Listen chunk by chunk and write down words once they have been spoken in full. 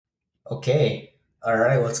Okay. All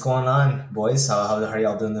right. What's going on, boys? How are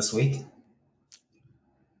y'all doing this week?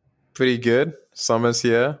 Pretty good. Summer's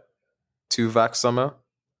here. Two vac summer.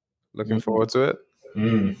 Looking Mm, forward to it.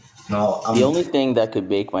 no, The only thing that could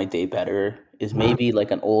make my day better is maybe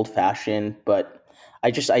like an old fashioned, but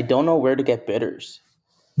I don't know where to get bitters.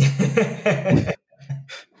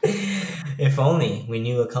 If only we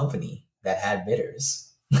knew a company that had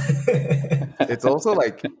bitters. It's also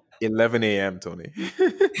like 11 a.m., Tony.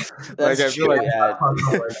 Like That's I feel true. like Yeah,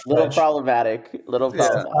 little Fudge. problematic. Little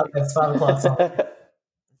yeah, It's 5 o'clock.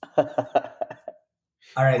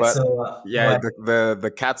 All right. but So, yeah,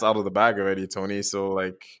 the cat's out of the bag already, Tony. So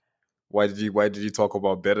like, why did you talk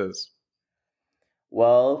about bitters?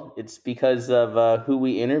 Well, it's because of who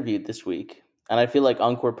we interviewed this week, and I feel like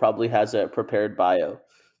Ankur probably has a prepared bio,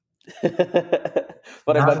 but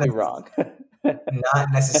I not might be necess- wrong.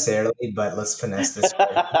 not necessarily, but let's finesse this.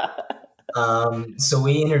 So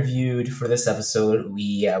we interviewed for this episode.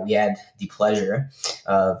 We had the pleasure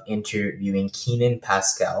of interviewing Keenan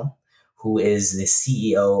Pascal, who is the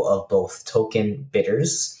CEO of both Token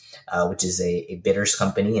Bitters, which is a bitters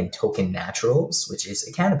company, and Token Naturals, which is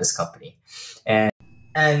a cannabis company.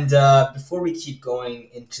 And before we keep going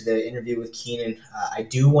into the interview with Keenan, I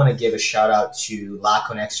do want to give a shout out to La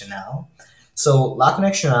Connexional. So La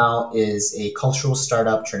Connexional is a cultural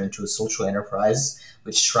startup turned into a social enterprise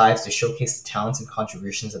which strives to showcase the talents and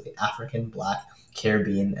contributions of the African, Black,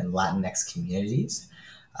 Caribbean, and Latinx communities.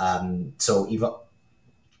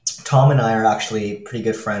 Tom and I are actually pretty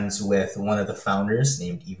good friends with one of the founders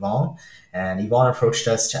named Yvonne, and Yvonne approached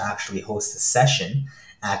us to actually host a session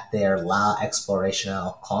at their La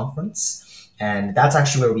Explorational conference. And that's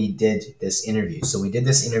actually where we did this interview. So we did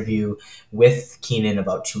this interview with Keenan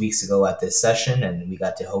about 2 weeks ago at this session, and we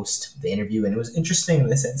got to host the interview. And it was interesting in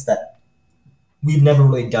the sense that we've never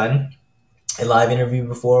really done a live interview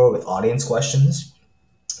before with audience questions.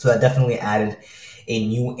 So that definitely added a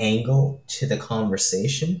new angle to the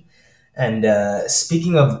conversation. And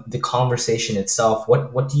speaking of the conversation itself,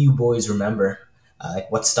 what do you boys remember?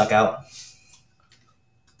 What stuck out?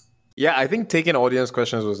 Yeah, I think taking audience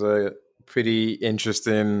questions was a pretty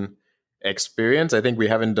interesting experience. I think we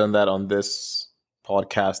haven't done that on this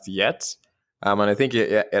podcast yet. And I think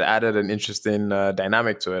it added an interesting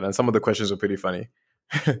dynamic to it. And some of the questions were pretty funny.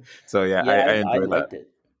 So yeah, I, Yeah, I I enjoyed that. liked it.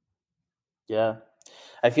 Yeah,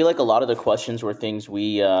 I feel like a lot of the questions were things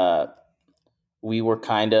we were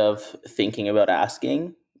kind of thinking about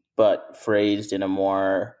asking, but phrased in a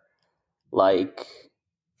more like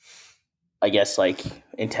I guess like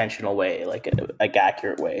intentional way, like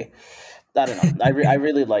accurate way. I don't know. I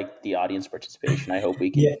really like the audience participation. I hope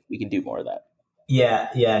Yeah, we can do more of that.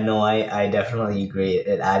 yeah, no, I definitely agree.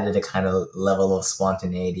 It added a kind of level of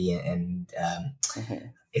spontaneity and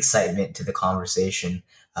Mhm. excitement to the conversation.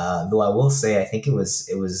 Though I will say, I think it was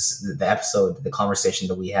the episode, the conversation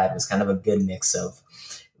that we had was kind of a good mix of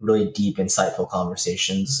really deep, insightful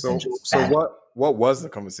conversations and So just so banter. what was the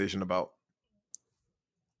conversation about?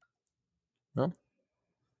 No?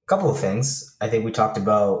 Couple of things. I think we talked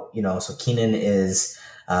about, so Keenan is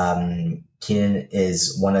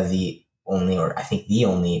one of the only, or I think the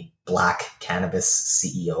only Black cannabis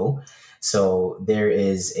CEO. So there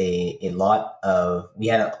is a lot of we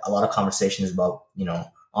had a lot of conversations about,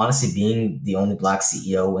 honestly being the only Black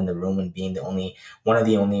CEO in the room and being the only one of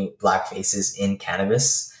the only Black faces in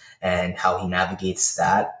cannabis and how he navigates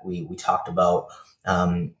that. We talked about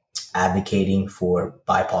advocating for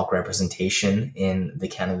BIPOC representation in the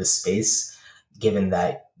cannabis space, given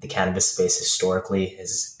that the cannabis space historically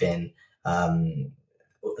has been, at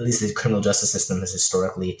least the criminal justice system has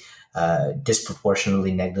historically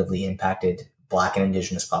disproportionately negatively impacted Black and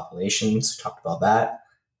Indigenous populations. We talked about that.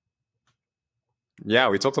 Yeah,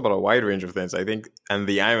 we talked about a wide range of things. I think, and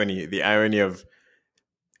the irony of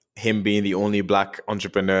him being the only Black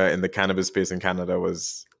entrepreneur in the cannabis space in Canada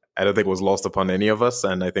was, I don't think, was lost upon any of us.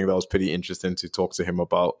 And I think that was pretty interesting to talk to him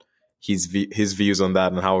about his views on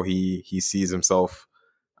that and how he sees himself,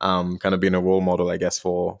 kind of being a role model, I guess,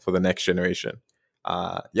 for the next generation.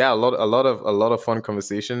 Yeah, a lot of fun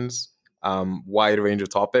conversations. Wide range of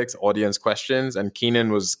topics, audience questions, and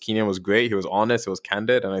Keenan was great. He was honest. He was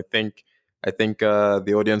candid, and I think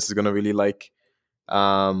the audience is gonna really like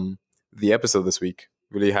the episode this week.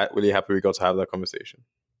 Really happy we got to have that conversation.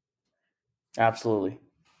 Absolutely.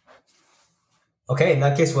 Okay, in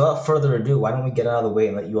that case, without further ado, why don't we get out of the way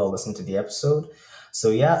and let you all listen to the episode? So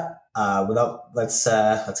yeah, without let's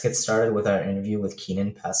get started with our interview with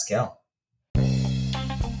Keenan Pascal.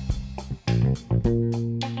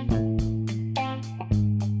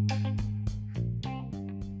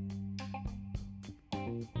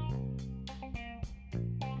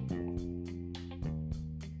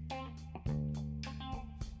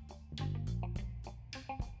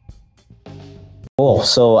 Cool.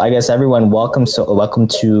 So I guess everyone, welcome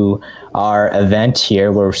to our event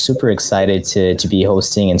here. We're super excited to be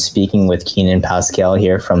hosting and speaking with Keenan Pascal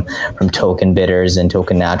here from Token Bitters and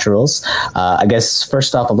Token Naturals. I guess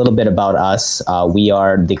first off, a little bit about us. We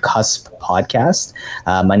are the Cusp podcast.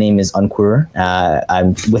 My name is Ankur. I'm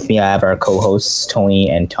with me. I have our co-hosts Tony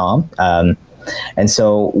and Tom. And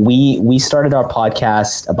so we started our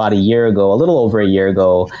podcast about a year ago, a little over a year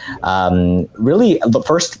ago. Really, the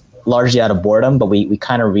first largely out of boredom, but we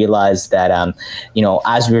kind of realized that,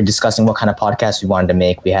 as we were discussing what kind of podcast we wanted to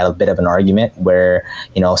make, we had a bit of an argument where,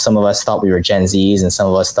 some of us thought we were Gen Zs and some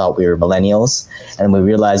of us thought we were millennials. And we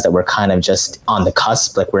realized that we're kind of just on the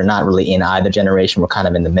cusp, like we're not really in either generation, we're kind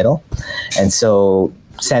of in the middle. And so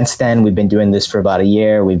since then, we've been doing this for about a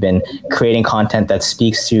year. We've been creating content that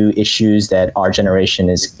speaks to issues that our generation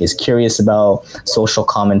is curious about, social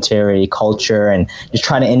commentary, culture, and just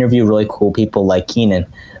trying to interview really cool people like Keenan.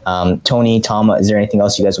 Tony, Tom, is there anything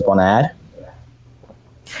else you guys would want to add?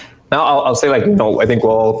 Now, I'll say, I think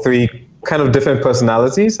we're all three kind of different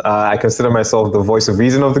personalities. I consider myself the voice of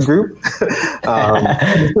reason of the group. I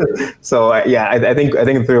think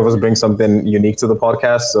the three of us bring something unique to the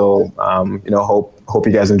podcast. So, hope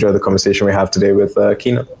you guys enjoy the conversation we have today with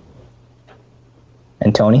Keenan.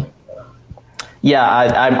 And Tony? Yeah,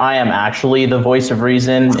 I am actually the voice of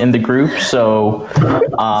reason in the group. So,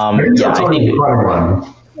 I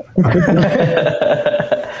think.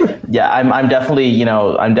 Yeah, I'm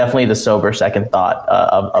definitely the sober second thought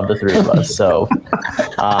of the three of us. So,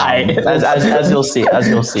 as you'll see,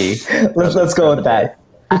 let's go with that.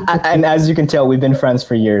 And as you can tell, we've been friends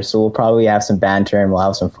for years, so we'll probably have some banter and we'll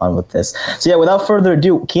have some fun with this. So yeah, without further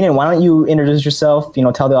ado, Keenan, why don't you introduce yourself?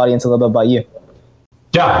 Tell the audience a little bit about you.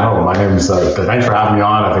 Yeah, no, my name is. Thanks for having me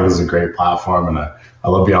on. I think this is a great platform, and I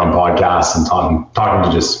love being on podcasts and talking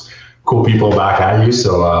to just cool people back at you.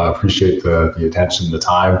 So appreciate the attention and the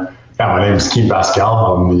time. Yeah, my name is Keenan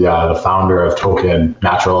Pascal. I'm the founder of Token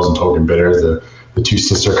Naturals and Token Bitters, the two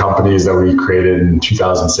sister companies that we created in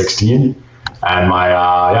 2016. And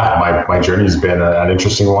my journey's been an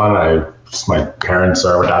interesting one. My parents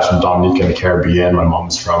my dad's from Dominique in the Caribbean. My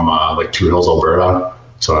mom's from Two Hills, Alberta.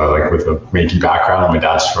 So with a Métis background, and my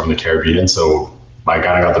dad's from the Caribbean. So I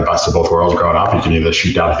kind of got the best of both worlds growing up. You can either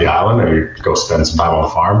shoot down to the island or you go spend some time on the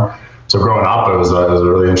farm. So growing up, it was a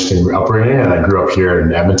really interesting upbringing, and I grew up here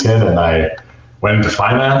in Edmonton, and I went into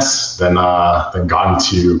finance, then got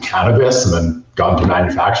into cannabis, and then got into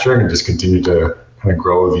manufacturing, and just continued to kind of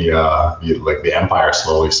grow the empire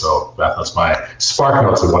slowly. So that's my spark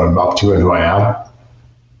notes of what I'm up to and who I am.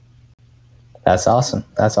 That's awesome.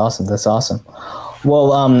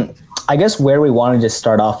 Well, I guess where we wanted to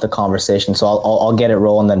start off the conversation, so I'll get it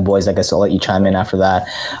rolling, then boys, I guess I'll let you chime in after that,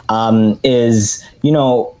 is,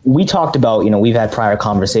 we talked about, we've had prior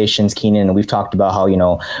conversations, Keenan, and we've talked about how,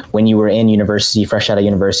 when you were in university, fresh out of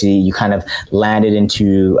university, you kind of landed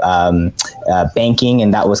into banking,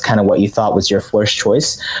 and that was kind of what you thought was your first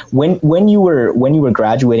choice. When you were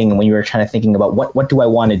graduating and when you were trying to thinking about what do I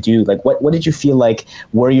want to do, like what did you feel like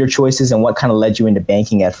were your choices, and what kind of led you into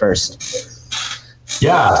banking at first?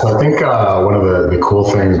 Yeah, so I think one of the cool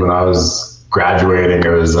things when I was graduating, it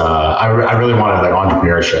was I really wanted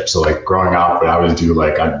entrepreneurship. So growing up, I always do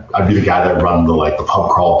I'd be the guy that run the pub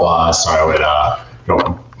crawl bus, or I would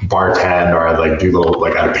bartend, or I'd do little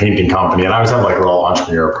at a painting company, and I always have little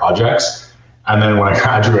entrepreneurial projects. And then when I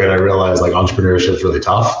graduated, I realized entrepreneurship is really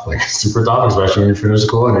tough, super tough, especially when you finish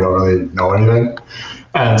school and you don't really know anything.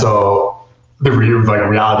 And so the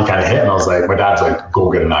reality kind of hit, and I was my dad's go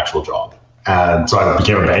get an actual job. And so I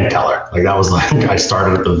became a bank teller. That was I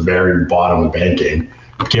started at the very bottom of banking,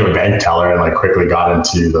 became a bank teller, and quickly got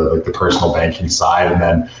into the personal banking side. And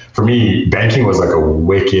then for me, banking was a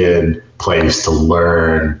wicked place to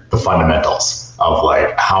learn the fundamentals of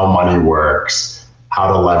how money works, how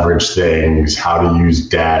to leverage things, how to use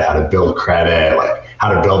debt, how to build credit,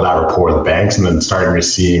 how to build that rapport with the banks, and then starting to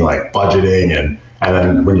see budgeting and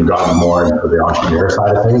then when you got more into the entrepreneur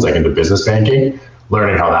side of things, into business banking,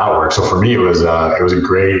 learning how that works. So for me, it was a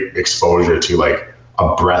great exposure to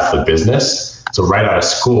a breadth of business. So right out of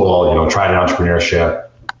school, tried entrepreneurship,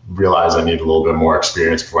 realized I needed a little bit more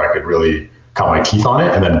experience before I could really cut my teeth on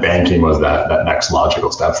it. And then banking was that next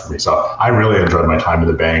logical step for me. So I really enjoyed my time in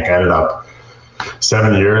the bank. I ended up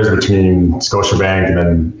 7 years between Scotiabank and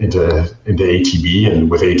then into ATB. And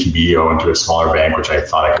with ATB, I went to a smaller bank, which I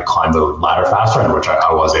thought I could climb the ladder faster, and which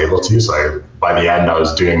I was able to. So by the end, I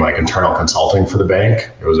was doing internal consulting for the bank.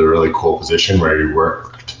 It was a really cool position where you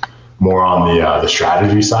worked more on the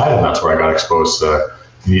strategy side, and that's where I got exposed to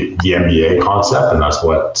the MBA concept, and that's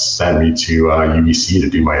what sent me to UBC to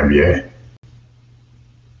do my MBA.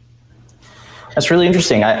 That's really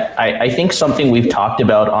interesting. I think something we've talked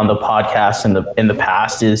about on the podcast in the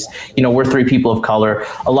past is, we're three people of color.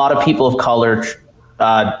 A lot of people of color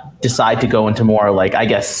decide to go into more like, I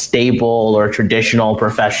guess, stable or traditional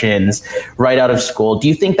professions right out of school. Do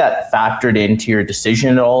you think that factored into your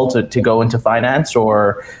decision at all to go into finance,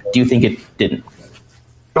 or do you think it didn't?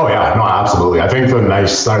 Oh yeah, no, absolutely. I think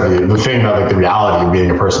the thing that, like, the reality of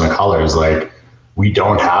being a person of color is, like, we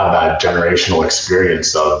don't have that generational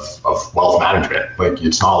experience of wealth management. Like,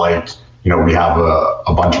 it's not like, we have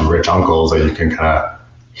a bunch of rich uncles that you can kind of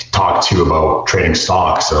talk to about trading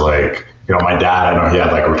stocks, or like, my dad, I know he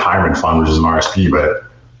had like a retirement fund, which is an RSP, but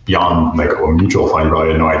beyond like a mutual fund, he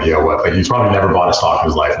probably had no idea what, like, he's probably never bought a stock in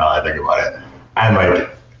his life, now that I think about it. And like,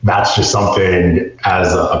 that's just something,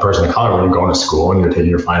 as a person of color, when you're going to school and you're taking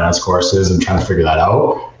your finance courses and trying to figure that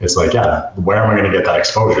out, it's like, yeah, where am I going to get that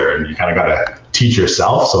exposure? And you kind of got to teach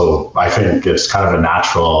yourself. So I think it's kind of a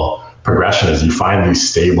natural progression as you find these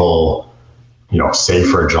stable,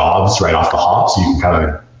 safer jobs right off the hop, so you can kind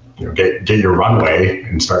of, get your runway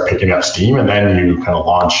and start picking up steam, and then you kind of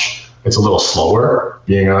launch. It's a little slower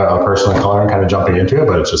being a person of color and kind of jumping into it,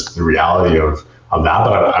 but it's just the reality of that.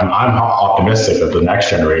 But I'm optimistic that the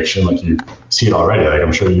next generation, like, you see it already. Like,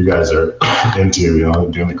 I'm sure you guys are into,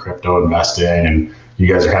 doing the crypto investing, and you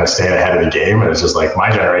guys are kind of staying ahead of the game. And it's just like,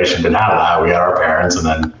 my generation didn't have that. We had our parents, and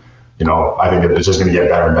then, I think it's just going to get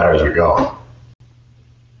better and better as we go.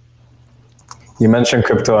 You mentioned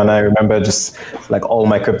crypto, and I remember just like all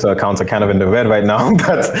my crypto accounts are kind of in the red right now.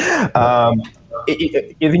 But I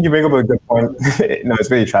think you bring up a good point. No, it's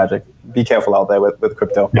really tragic. Be careful out there with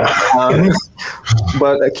crypto.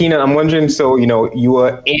 But Keenan, I'm wondering, so, you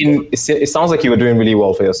were it sounds like you were doing really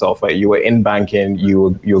well for yourself, right? You were in banking,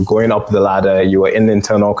 you were going up the ladder, you were in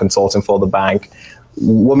internal consulting for the bank.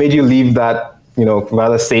 What made you leave that,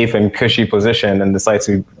 rather safe and cushy position and decide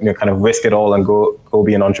to, kind of risk it all and go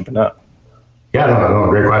be an entrepreneur? Yeah, no,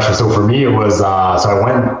 great question. So for me, it was, so I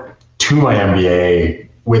went to my MBA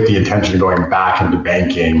with the intention of going back into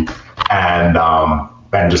banking and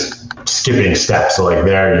just skipping steps. So like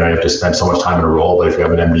there, you have to spend so much time in a role, but if you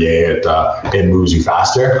have an MBA, it moves you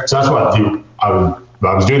faster. So that's what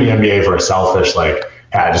I was doing the MBA for a selfish, like,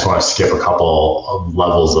 hey, I just want to skip a couple of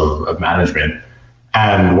levels of management.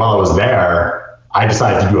 And while I was there, I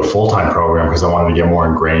decided to do a full-time program because I wanted to get more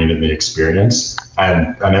ingrained in the experience. And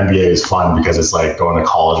an MBA is fun because it's like going to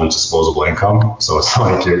college with disposable income. So it's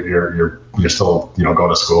like you're still, going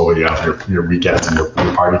to school, but you have your weekends and your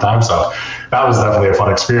party time. So that was definitely a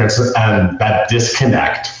fun experience. And that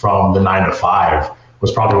disconnect from the 9 to 5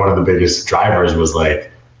 was probably one of the biggest drivers. Was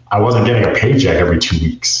like, I wasn't getting a paycheck every 2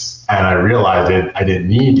 weeks. And I realized I didn't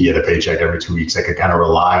need to get a paycheck every 2 weeks. I could kind of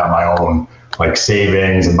rely on my own like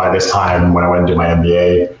savings. And by this time, when I went into my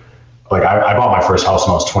MBA, like I bought my first house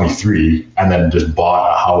when I was 23, and then just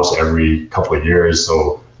bought a house every couple of years.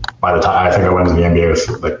 So by the time, I think I went to the MBA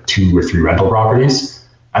with like 2 or 3 rental properties.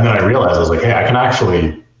 And then I realized, I was like, hey, I can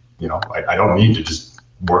actually, I don't need to just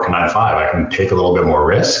work a 9 to 5. I can take a little bit more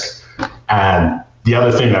risk. And the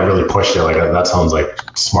other thing that really pushed it, like, that sounds like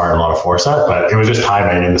smart and a lot of foresight, but it was just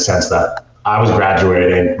timing, in the sense that I was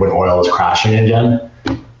graduating when oil was crashing again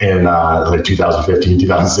in like 2015,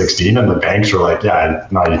 2016. And the banks were like, yeah,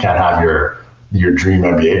 no, you can't have your dream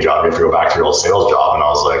MBA job. You have to go back to your old sales job. And I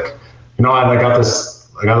was like,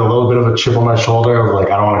 I got a little bit of a chip on my shoulder of like,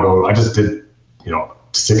 I don't want to go, I just did,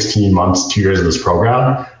 16 months, 2 years of this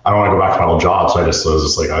program. I don't want to go back to my old job. So I was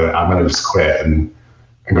just like, I'm going to just quit and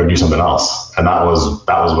go do something else. And that was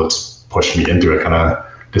what's pushed me into it. Kind of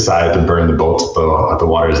decided to burn the boats at the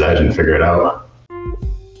water's edge and figure it out.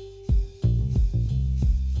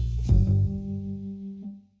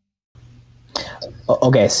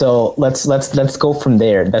 Okay, so let's go from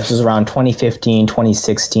there. That was around 2015,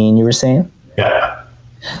 2016, you were saying? Yeah.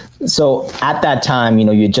 So at that time,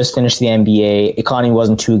 you had just finished the MBA, economy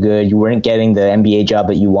wasn't too good, you weren't getting the MBA job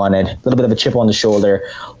that you wanted, a little bit of a chip on the shoulder.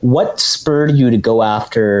 What spurred you to go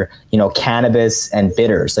after, cannabis and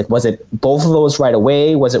bitters? Like, was it both of those right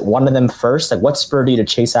away? Was it one of them first? Like, what spurred you to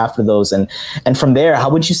chase after those? And from there,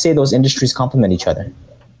 how would you say those industries complement each other?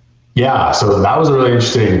 Yeah, so that was a really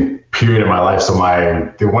interesting period in my life. So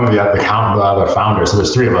one of the other founders, so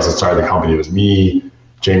there's 3 of us that started the company. It was me,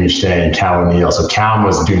 Jamie Shane, Cam O'Neill. So Cam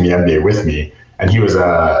was doing the MBA with me, and he was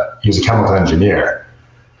a chemical engineer.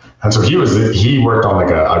 And so he worked on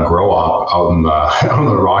like a grow op out in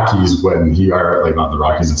the Rockies not the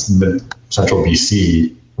Rockies, it's central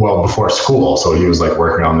BC, well before school. So he was like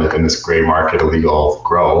working on in this gray market illegal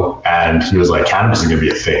grow, and he was like, cannabis is gonna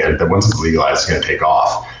be a thing. That once it's legalized, it's gonna take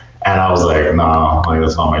off. And I was like, no, like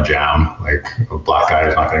that's not my jam. Like, a black guy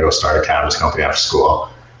is not gonna go start a cannabis company after school.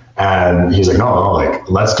 And he's like, no, like,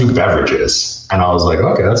 let's do beverages. And I was like,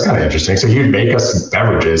 okay, that's kind of interesting. So he would make us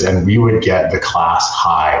beverages and we would get the class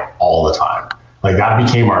high all the time. Like that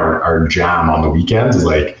became our jam on the weekends, is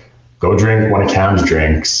like, go drink one of Cam's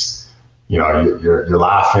drinks. You know, you're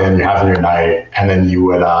laughing, you're having your night, and then you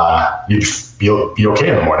would you'd be okay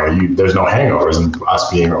in the morning. There's no hangovers, and us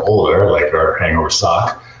being older, like our hangovers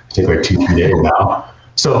suck. It take like 2-3 days now.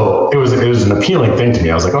 So it was an appealing thing to me.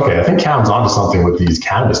 I was like, okay, I think Cam's onto something with these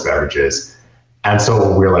cannabis beverages. And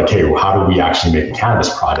so we were like, hey, well, how do we actually make a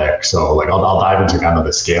cannabis product? So like I'll dive into kind of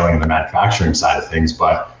the scaling and the manufacturing side of things,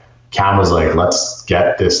 but Cam was like, let's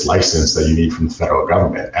get this license that you need from the federal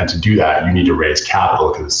government. And to do that, you need to raise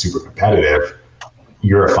capital because it's super competitive.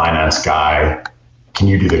 You're a finance guy. Can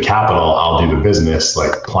you do the capital? I'll do the business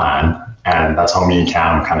like plan. And that's how me and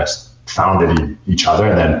Cam kind of founded each other.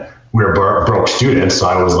 And then we were broke students. So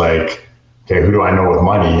I was like, okay, who do I know with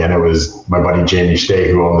money? And it was my buddy Jamie Shea,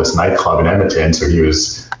 who owned this nightclub in Edmonton. So he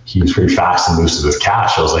was pretty fast and loose with his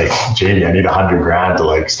cash. I was like, Jamie, I need $100,000 to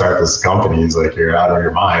like start this company. He's like, you're out of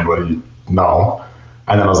your mind. What do you know?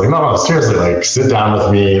 And then I was like, no, seriously, like sit down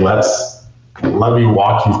with me. Let me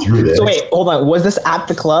walk you through this. So wait, hold on. Was this at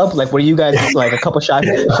the club? Like, were you guys like a couple shots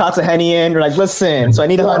of Henny in? You're like, listen, so I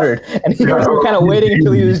need 100. And you were kind of waiting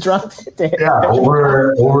until he was drunk. Yeah,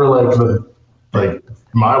 over like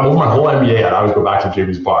my whole MBA, I would go back to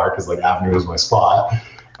Jamie's bar because like Avenue was my spot.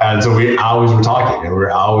 And so we always were talking, and we're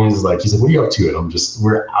always like, he's like, what are you up to? And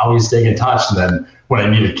we're always staying in touch. And then when I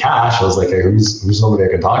needed cash, I was like, hey, who's somebody I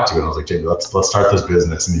can talk to? And I was like, Jamie, let's start this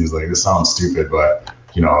business. And he's like, this sounds stupid, but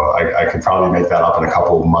you know, I could probably make that up in a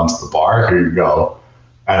couple of months at the bar. Here you go.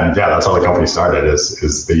 And yeah, that's how the company started.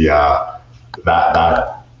 Is the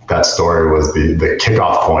that story was the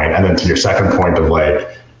kickoff point. And then to your second point of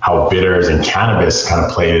like how bitters and cannabis kind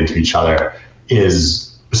of played into each other is.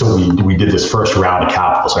 So we did this first round of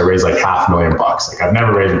capital. So I raised like $500,000. Like I've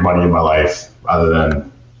never raised money in my life other than,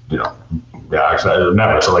 you know, yeah, actually I've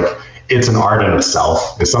never. So like it's an art in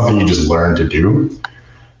itself. It's something you just learn to do.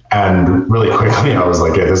 And really quickly I was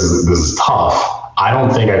like, yeah, this is tough. I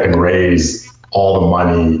don't think I can raise all the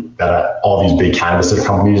money that all these big cannabis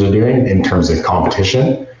companies are doing in terms of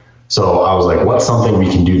competition. So I was like, what's something we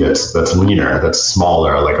can do that's leaner, that's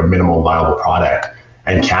smaller, like a minimal viable product?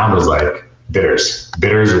 And Cam was like, bitters.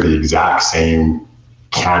 Bitters are the exact same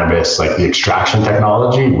cannabis, like the extraction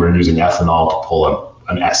technology. We're using ethanol to pull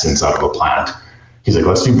an essence out of a plant. He's like,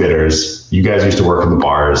 let's do bitters. You guys used to work in the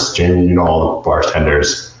bars. Jamie, you know all the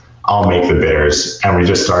bartenders. I'll make the bitters. And we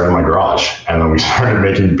just started in my garage. And then we started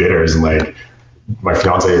making bitters. And like my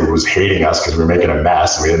fiance was hating us because we were making a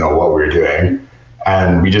mess and we didn't know what we were doing.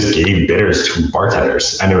 And we just gave bitters to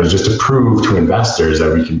bartenders. And it was just to prove to investors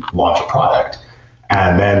that we could launch a product.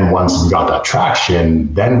 And then once we got that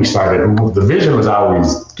traction, then we started, the vision was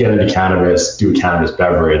always get into cannabis, do a cannabis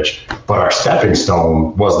beverage, but our stepping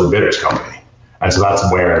stone was the bitters company. And so that's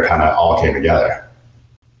where it kind of all came together.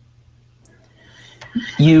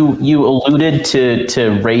 You alluded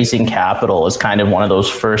to raising capital as kind of one of those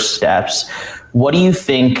first steps. What do you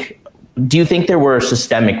think there were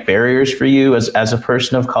systemic barriers for you as a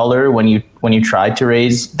person of color when you tried to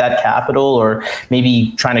raise that capital, or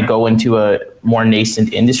maybe trying to go into a more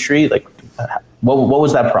nascent industry? Like what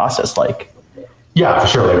was that process like? Yeah, for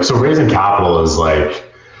sure. Like, so raising capital is like,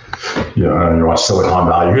 you know, you watch Silicon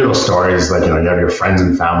Valley, you hear those stories, like, you know, you have your friends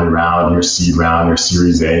and family round, your seed round, your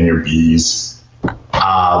Series A and your Bs.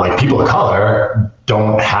 Like people of color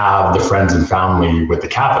don't have the friends and family with the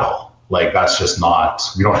capital. Like that's just not,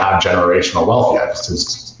 we don't have generational wealth yet.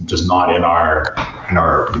 It's just not in our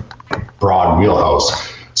broad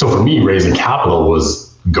wheelhouse. So for me, raising capital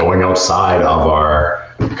was going outside of our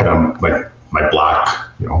kind of like my black,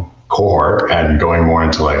 you know, cohort and going more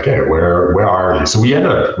into like, hey, where are these? So we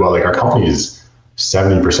ended up, well, like our company is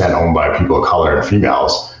 70% owned by people of color and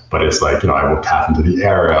females, but it's like, you know, I will tap into the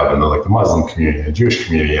Arab and the Muslim community and the Jewish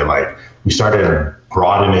community. And like, we started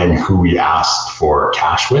broadening who we asked for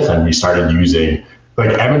cash with. And we started using,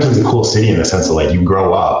 like, Edmonton's a cool city in the sense that like you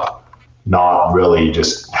grow up not really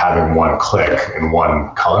just having one clique and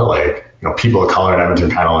one color. Like, you know, people of color in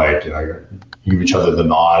Edmonton kind of like, you know, you give each other the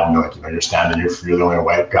nod and like, you know, you're standing, you're the only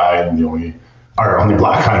white guy and the only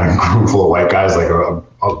black guy in a room full of white guys. Like a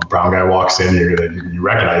brown guy walks in, you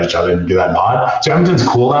recognize each other and you get that nod. So Edmonton's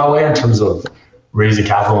cool that way in terms of raising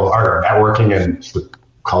capital or networking in the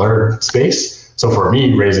color space. So for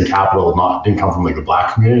me, raising capital didn't come from like the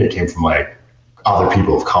black community. It came from like other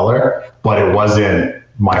people of color, but it wasn't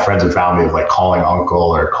my friends and family of like calling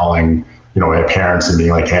uncle or calling, you know, my parents and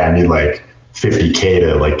being like, hey, I need like $50K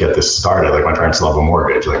to like get this started. Like my parents still have a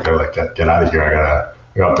mortgage. Like they're like, get out of here.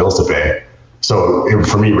 I got bills to pay. So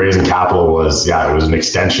for me, raising capital was, it was an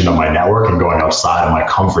extension of my network and going outside of my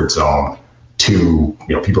comfort zone to,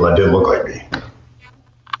 people that didn't look like me.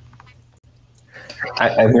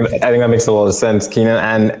 I think that makes a lot of sense, Keenan,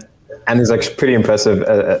 and it's like pretty impressive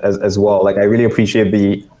as well. Like I really appreciate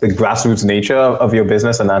the grassroots nature of your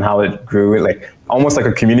business and then how it grew, like almost like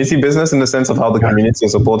a community business in the sense of how the community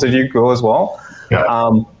supported you grow as well.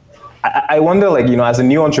 Yeah. I wonder, like, as a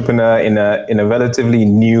new entrepreneur in a relatively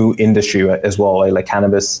new industry as well, like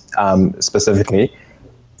cannabis specifically,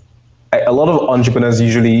 a lot of entrepreneurs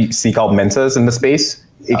usually seek out mentors in the space.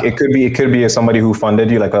 It could be somebody who funded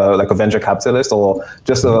you, like a venture capitalist, or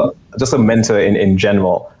just a mentor in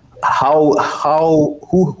general.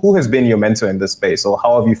 Who has been your mentor in this space, or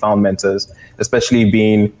how have you found mentors, especially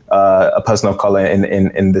being a person of color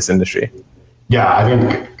in this industry? Yeah, I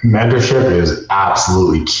think mentorship is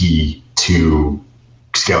absolutely key to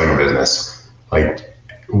scaling a business. Like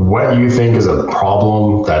what you think is a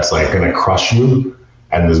problem that's like going to crush you,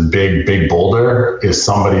 and this big boulder is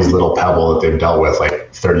somebody's little pebble that they've dealt with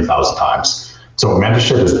like 30,000 times. So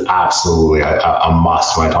mentorship is absolutely a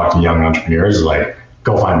must. When I talk to young entrepreneurs, like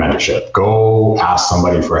go find mentorship, go ask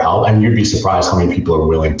somebody for help, and you'd be surprised how many people are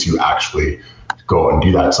willing to actually go and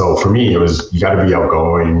do that. So for me, it was, you got to be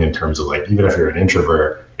outgoing in terms of like, even if you're an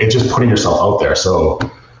introvert, it's just putting yourself out there. So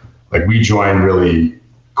like we joined really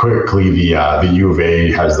quickly, the U of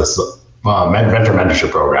A has this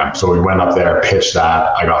mentorship program. So we went up there, pitched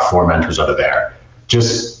that. I got 4 mentors out of there.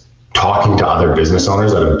 Just talking to other business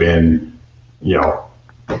owners that have been,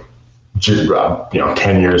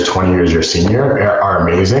 10 years, 20 years your senior are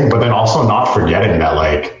amazing. But then also not forgetting that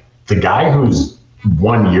like the guy who's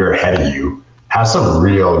 1 year ahead of you has some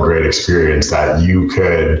real great experience that you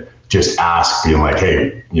could just ask, being like,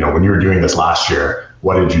 hey, when you were doing this last year,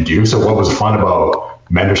 what did you do? So what was fun about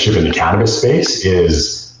mentorship in the cannabis space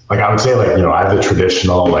is, like, I would say, like, I have the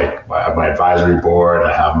traditional, like, I have my advisory board,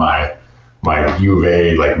 I have my U of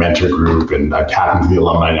A, like, mentor group, and I tapped into the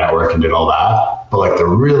alumni network and did all that. But, like, the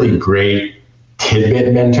really great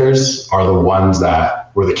tidbit mentors are the ones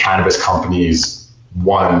that were the cannabis companies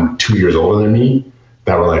 1-2 years older than me,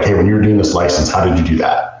 that were like, hey, when you were doing this license, how did you do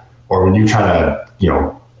that? Or when you're trying to,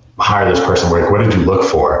 hire this person, like, what did you look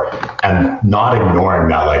for? And not ignoring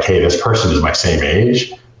that, like, hey, this person is my same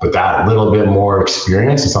age, but that little bit more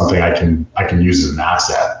experience is something I can use as an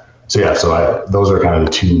asset. So yeah, those are kind of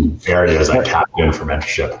the 2 areas I tapped in for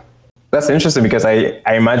mentorship. That's interesting, because I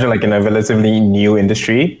imagine, like, in a relatively new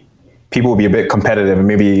industry, people will be a bit competitive and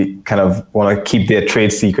maybe kind of want to keep their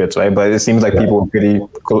trade secrets, right? But it seems like people are pretty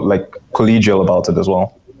collegial about it as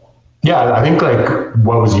well. Yeah, I think like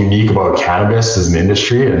what was unique about cannabis as an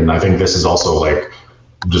industry, and I think this is also like,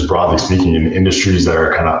 just broadly speaking, in industries that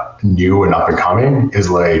are kind of new and up and coming, is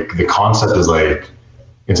like the concept is like,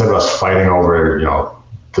 instead of us fighting over,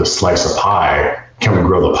 the slice of pie, can we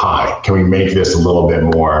grow the pie? Can we make this a little bit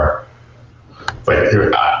more, like,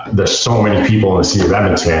 there's so many people in the city of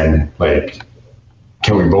Edmonton, like,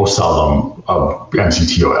 can we both sell them a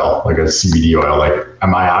MCT oil, like a CBD oil? Like,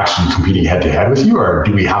 am I actually competing head to head with you, or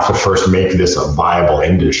do we have to first make this a viable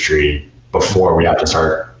industry before we have to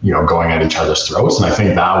start, going at each other's throats? And I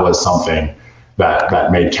think that was something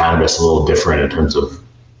that made cannabis a little different in terms of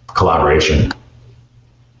collaboration.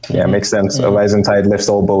 Yeah, makes sense. A rising tide lifts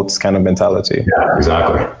all boats kind of mentality. Yeah,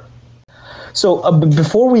 exactly. So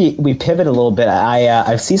before we pivot a little bit,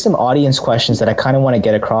 I see some audience questions that I kind of want to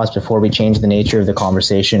get across before we change the nature of the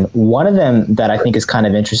conversation. One of them that I think is kind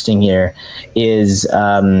of interesting here is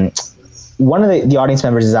one of the audience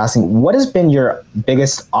members is asking, what has been your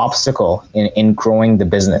biggest obstacle in growing the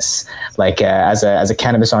business? Like as a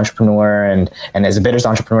cannabis entrepreneur and as a bitters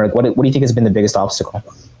entrepreneur, like what do you think has been the biggest obstacle?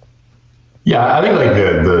 Yeah, I think like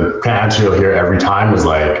the kind of answer you'll hear every time is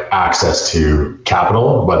like access to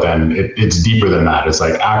capital, but then it's deeper than that. It's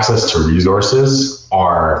like access to resources,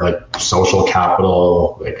 or like social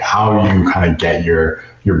capital, like how you kind of get your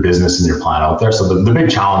business and your plan out there. So the big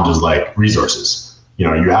challenge is like resources. You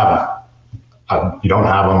don't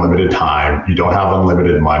have unlimited time, you don't have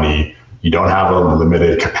unlimited money, you don't have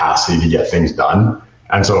unlimited capacity to get things done.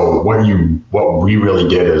 And so what we really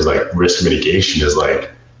did is like risk mitigation is like,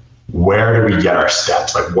 where do we get our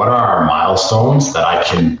steps? Like, what are our milestones that I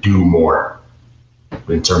can do more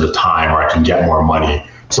in terms of time, or I can get more money?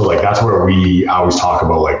 So like, that's where we always talk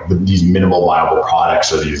about like these minimal viable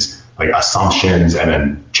products, or these like assumptions and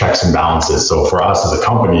then checks and balances. So for us as a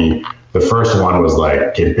company, the first one was like,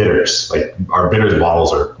 okay, bitters. Like our bitters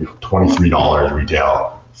bottles are $23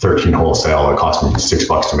 retail, 13 wholesale. It cost me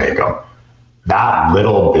 $6 to make them. That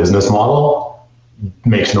little business model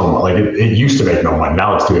makes no money. Like it used to make no money.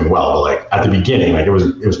 Now it's doing well. But like at the beginning, like it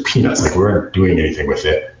was peanuts. Like we weren't doing anything with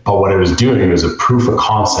it. But what it was doing was a proof of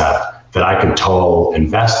concept that I could tell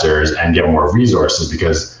investors and get more resources,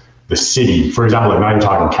 because the city, for example, like now you're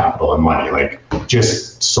talking capital and money, like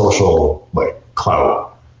just social like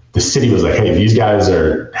clout. The city was like, hey, these guys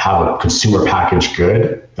have a consumer packaged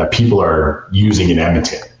good that people are using in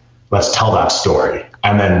Edmonton. Let's tell that story.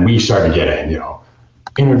 And then we started getting,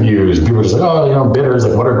 interviews, and people were just like, oh, bitters,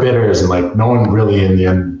 like what are bitters? And like no one really in the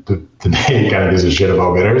end of the day kind of gives a shit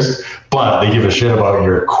about bitters, but they give a shit about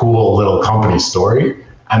your cool little company story.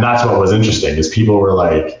 And that's what was interesting, is people were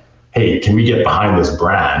like, hey, can we get behind this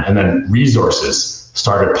brand? And then resources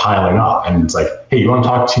started piling up. And it's like, hey, you want to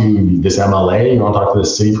talk to this MLA? You want to talk to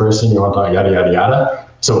this city person? You want to talk yada, yada, yada.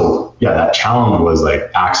 So yeah, that challenge was like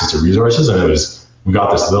access to resources. And we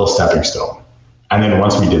got this little stepping stone. And then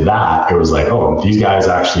once we did that, it was like, oh, these guys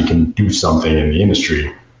actually can do something in the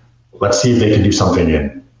industry. Let's see if they can do something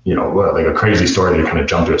in, like a crazy story to kind of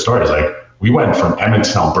jump to a story. It's like, we went from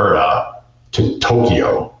Edmonton, Alberta to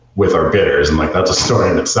Tokyo with our bitters. And like, that's a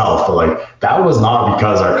story in itself. But like, that was not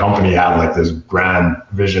because our company had like this grand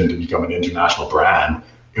vision to become an international brand.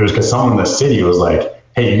 It was because someone in the city was like,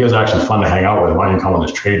 hey, you guys are actually fun to hang out with. Why don't you come on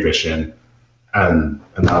this trade mission? And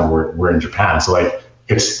now we're in Japan. So like,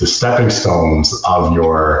 it's the stepping stones of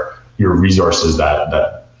your resources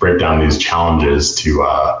that break down these challenges to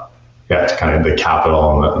kind of the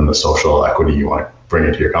capital and the social equity you want to bring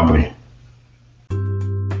into your company.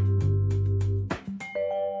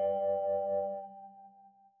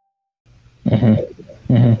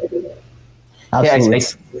 Mm-hmm. Mm-hmm. Yeah,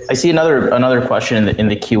 I see another question in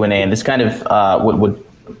the Q&A, and this kind of would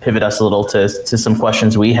pivot us a little to some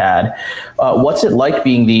questions we had. What's it like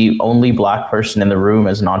being the only Black person in the room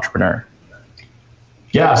as an entrepreneur?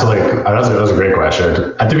 Yeah, so like that was a great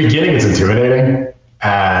question. At the beginning, it's intimidating,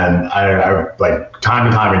 and I like time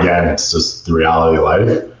and time again, it's just the reality of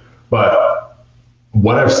life. But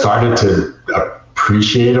what I've started to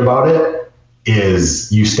appreciate about it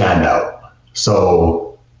is you stand out.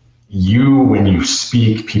 So when you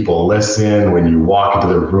speak, people listen. When you walk into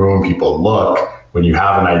the room, people look. When you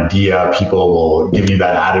have an idea, people will give you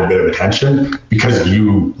that added bit of attention because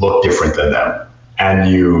you look different than them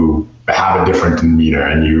and you have a different demeanor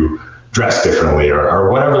and you dress differently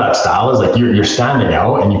or whatever that style is. Like you're standing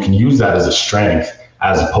out, and you can use that as a strength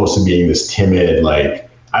as opposed to being this timid,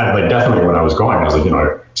 definitely when I was going, I was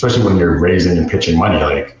like, especially when you're raising and pitching money,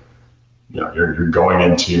 like, you're going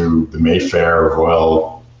into the Mayfair,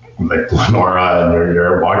 Royal, like Lenora, and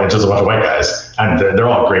you're walking, it's just a bunch of white guys, and they're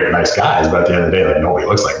all great, nice guys, but at the end of the day, like nobody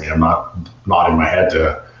looks like me. I'm not nodding my head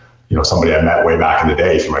to, somebody I met way back in the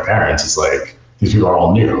day through my parents. It's like, these people are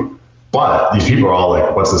all new, but these people are all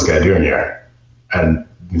like, what's this guy doing here? And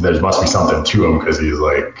there must be something to him because he's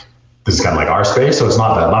like, this is kind of like our space. So it's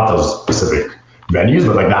not those specific venues,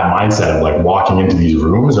 but like that mindset of like walking into these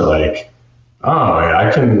rooms are like, oh,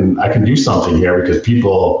 I can do something here because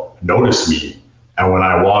people notice me. And when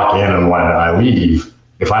I walk in and when I leave,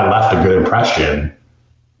 if I left a good impression,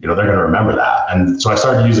 they're going to remember that. And so I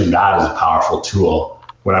started using that as a powerful tool.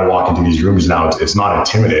 When I walk into these rooms now, it's not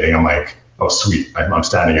intimidating. I'm like, oh, sweet, I'm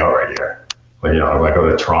standing out right here. Like, if I go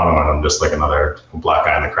to Toronto and I'm just like another Black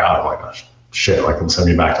guy in the crowd, I'm like, oh, shit, like, send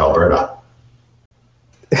me back to Alberta.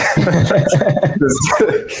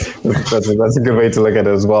 That's a good way to look at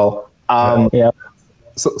it as well. Yeah.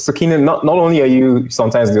 So Keenan, not only are you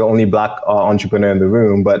sometimes the only Black entrepreneur in the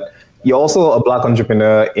room, but you're also a Black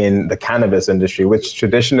entrepreneur in the cannabis industry, which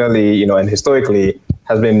traditionally, and historically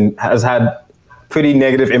has had pretty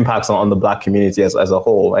negative impacts on the Black community as a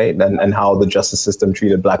whole, right? And how the justice system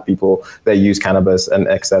treated Black people that use cannabis and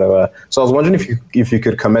et cetera. So I was wondering if you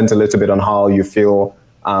could comment a little bit on how you feel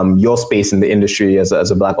your space in the industry as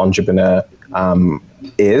a Black entrepreneur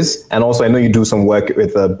is. And also, I know you do some work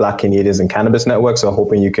with the Black Canadians and Cannabis Network, so I'm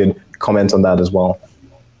hoping you could comment on that as well.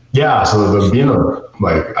 Yeah, so oddly enough,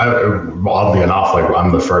 like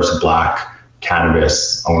I'm the first Black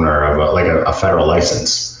cannabis owner of a federal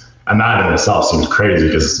license. And that in itself seems crazy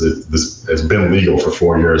because this has been legal for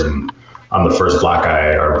 4 years, and I'm the first Black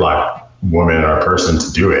guy or Black woman or person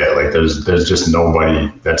to do it. Like there's just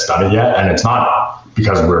nobody that's done it yet. And it's not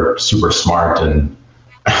because we're super smart and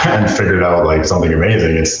figured out like something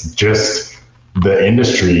amazing. It's just the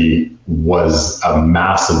industry was a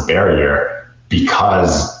massive barrier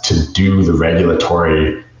because to do the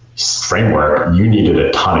regulatory framework, you needed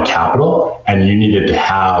a ton of capital and you needed to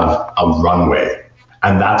have a runway.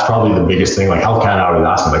 And that's probably the biggest thing. Like Health Canada always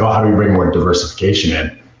asked me, like, oh, how do we bring more diversification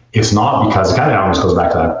in? It's not because it kind of almost goes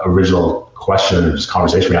back to that original question or just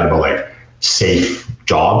conversation we had about like safe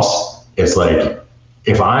jobs. It's like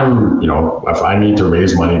if I need to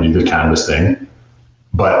raise money to do the cannabis thing,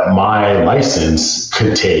 but my license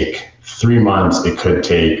could take 3 months, it could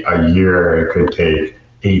take a year, it could take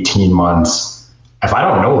 18 months. If I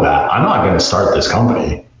don't know that, I'm not going to start this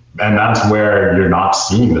company. And that's where you're not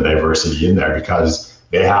seeing the diversity in there, because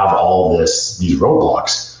they have all these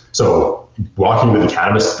roadblocks. So walking into the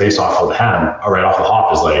cannabis space off of the hand, or right off the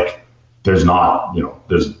hop, is like, there's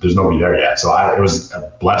nobody there yet. So it was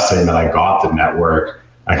a blessing that I got the network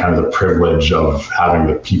and kind of the privilege of having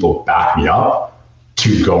the people back me up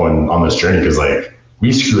to go on this journey. Because like,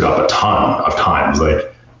 we screwed up a ton of times.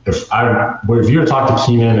 Like if you had talked to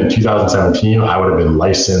Keenan in 2017, I would have been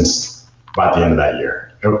licensed by the end of that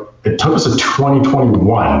year. It took us to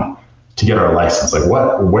 2021 to get our license. Like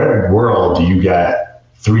where world do you get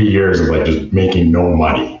 3 years of like just making no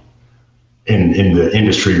money in the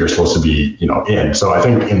industry you're supposed to be, in? So I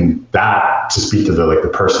think in that, to speak to the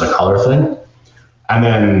person of color thing, and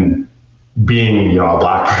then being, a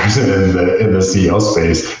Black person in the CEO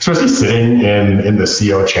space, especially sitting in the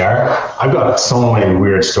CEO chair, I've got so many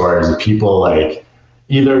weird stories of people, like,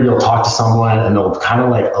 either you'll talk to someone and they'll kind of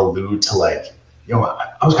like allude to like,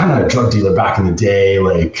 I was kind of a drug dealer back in the day.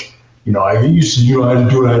 Like, I used to, I had to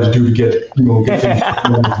do what I had to do to get things.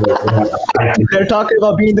 They're talking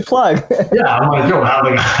about being the plug. Yeah, I'm like,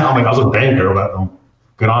 I was a banker, but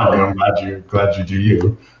good on you. I'm glad you do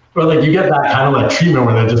you. But like, you get that kind of like treatment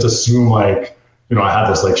where they just assume like, I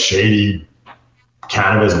had this like shady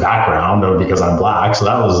cannabis background because I'm Black. So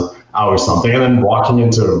that was always something. And then walking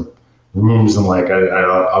into rooms and like, I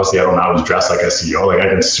obviously I don't always dress like a CEO. Like I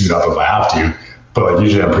can suit up if I have to, but like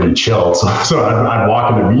usually I'm pretty chilled. So I'd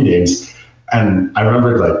walk into meetings, and I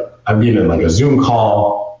remember like I'd be in like a Zoom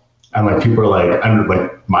call, and like people are like, and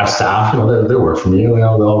like my staff, they work for me,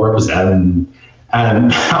 they'll represent,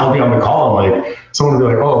 and I'll be on the call and like someone would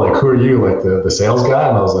be like, oh, like who are you, like the sales guy?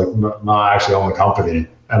 And I was like, no, actually I own the company.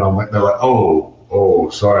 And I'm like, they're like, oh,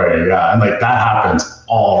 sorry, yeah. And like that happens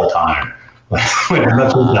all the time. Like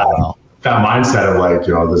that's just that mindset of like,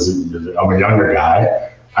 I'm a younger guy,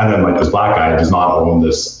 and then like this Black guy does not own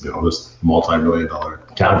this, this multi-million-dollar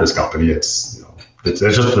cannabis company. It's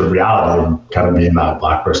just the reality of kind of being that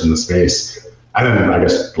Black person in the space. And then I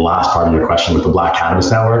guess the last part of your question with the Black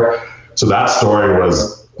Cannabis Network. So that story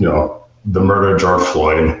was, the murder of George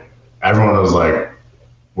Floyd. Everyone was like,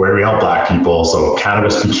 where do we help Black people? So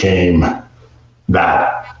cannabis became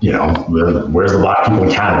that, where's the Black people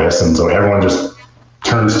in cannabis? And so everyone just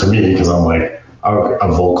turns to me because I'm like a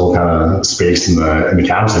vocal kind of space in the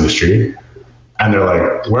cannabis industry. And they're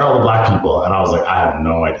like, where are all the Black people? And I was like, I have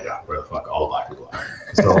no idea where the fuck all the Black people are.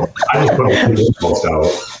 So I just put a post out,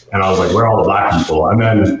 and I was like, where are all the Black people? And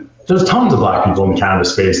then there's tons of Black people in the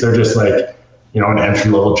cannabis space. They're just like, in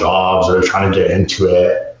entry-level jobs, or trying to get into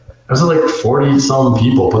it. It was like 40 some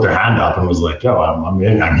people put their hand up and was like, yo,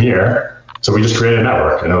 I'm here. So we just created a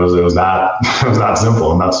network, and it was that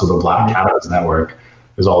simple. And that's what the Black Cannabis Network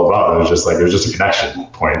is all about. It was just a connection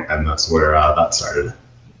point, and that's where that started.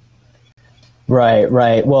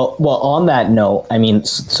 Right. Well, on that note, I mean,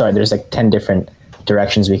 sorry, there's like 10 different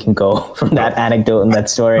directions we can go from that anecdote and that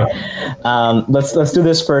story. Let's do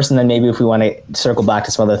this first, and then maybe if we want to circle back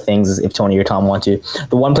to some other things, if Tony or Tom want to.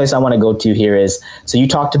 The one place I want to go to here is, so you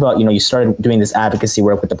talked about, you started doing this advocacy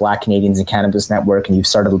work with the Black Canadians in Cannabis Network, and you've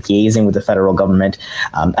started liaising with the federal government.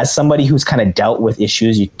 As somebody who's kind of dealt with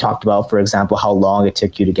issues, you talked about, for example, how long it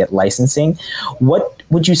took you to get licensing. What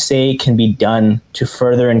would you say can be done to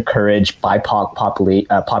further encourage BIPOC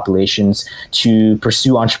populations to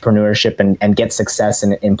pursue entrepreneurship and get success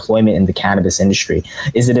and employment in the cannabis industry?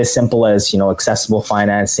 Is it as simple as, accessible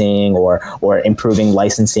financing or improving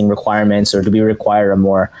licensing requirements, or do we require a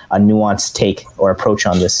more nuanced take or approach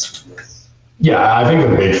on this? Yeah, I think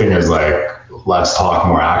the big thing is like, let's talk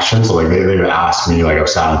more action. So like they've asked me, like I've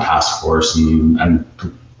sat in task force and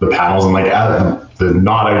the panels, and like the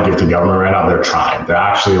nod I give to government right now, they're trying. They're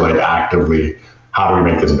actually like actively, how do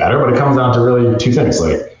we make this better? But it comes down to really two things.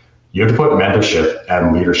 Like you have to put mentorship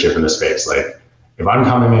and leadership in the space. Like if I'm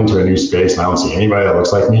coming into a new space and I don't see anybody that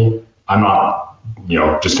looks like me, I'm not,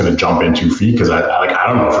 just going to jump in 2 feet because I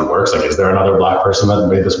don't know if it works. Like, is there another Black person that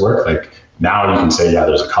made this work? Like now you can say, yeah,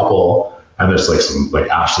 there's a couple, and there's like some like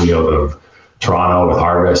Ashley out of Toronto with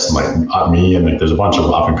Harvest, and like me, and like there's a bunch of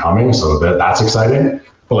up and coming. So that's exciting.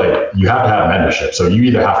 But like you have to have mentorship. So you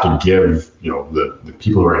either have to give, the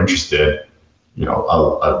people who are interested,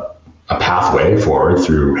 a pathway forward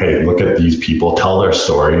through, hey, look at these people, tell their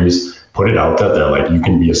stories, put it out that they're like, you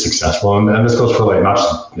can be as successful. And this goes for like, not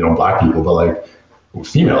just, Black people, but like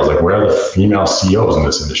females, like where are the female CEOs in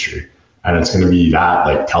this industry? And it's going to be that,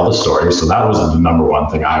 like, tell the story. So that was the number one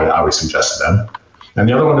thing I always suggest to them. And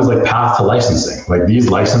the other one is like path to licensing. Like these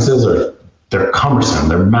licenses they're cumbersome.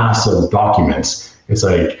 They're massive documents. It's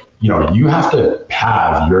like, you have to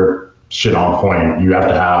have your shit on point. You have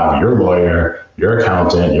to have your lawyer, your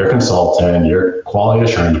accountant, your consultant, your quality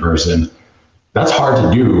assurance person. That's hard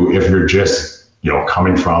to do if you're just,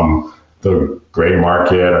 coming from the gray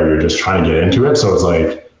market or you're just trying to get into it. So it's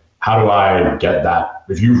like, how do I get that?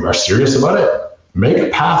 If you are serious about it, make a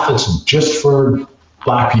path that's just for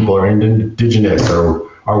Black people or Indigenous or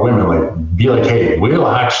women. Like, be like, hey, we'll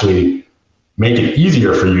actually make it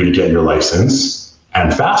easier for you to get your license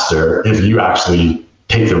and faster if you actually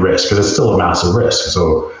take the risk, because it's still a massive risk.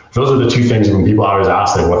 So those are the two things when people always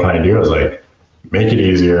ask, like, what can I do? I was like, make it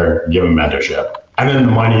easier, give them mentorship. And then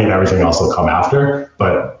the money and everything else will come after.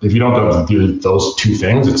 But if you don't do those two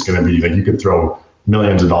things, it's going to be like you could throw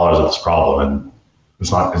millions of dollars at this problem and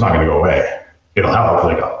it's not going to go away. It'll help.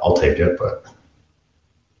 Like, I'll take it, but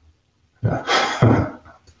yeah.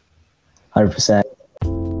 100%.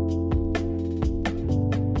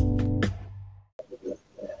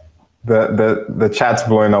 The chat's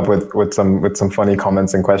blowing up with some funny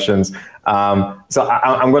comments and questions. So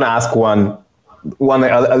I'm going to ask one a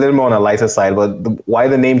little more on a lighter side, but why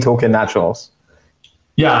the name Token Naturals?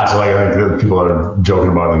 Yeah, so like people are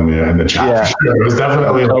joking about it in the chat. Yeah. Sure. It was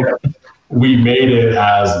definitely like we made it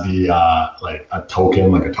as the like a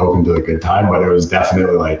token to a good time, but it was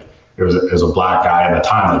definitely like it was a Black guy at the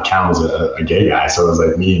time. Like Cam was a gay guy, so it was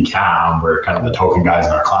like me and Cam were kind of the token guys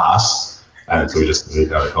in our class, and so we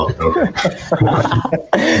called it Token.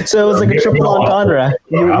 So it was like a triple entendre.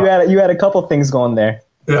 You had a couple things going there.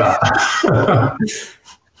 Yeah.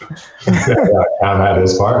 Cam had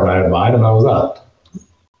his part, and I had mine, and I was up.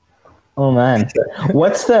 Oh man,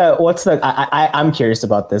 what's the? I'm curious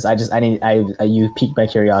about this. You piqued my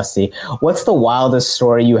curiosity. What's the wildest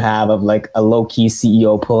story you have of like a low key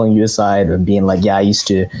CEO pulling you aside and being like, yeah, I used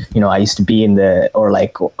to be in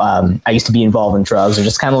I used to be involved in drugs, or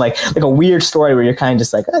just kind of like a weird story where you're kind of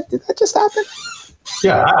just like, did that just happen?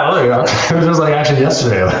 Yeah, it was just like actually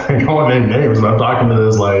yesterday. Like, I won't name names, but I'm talking to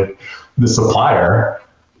this supplier.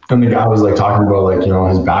 And the guy was like talking about like,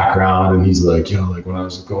 his background, and he's like, like when I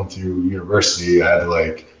was going through university, I had to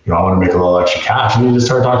like, I want to make a little extra cash. And he just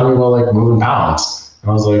started talking to me about like moving pounds. And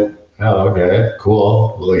I was like, yeah, okay,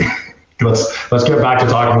 cool. Like, let's get back to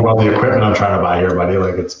talking about the equipment I'm trying to buy here, buddy.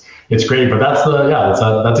 Like it's great. But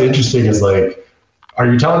that's interesting is like,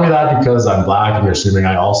 are you telling me that because I'm Black and you're assuming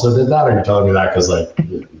I also did that? Or are you telling me that because like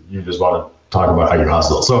you just want to talk about how you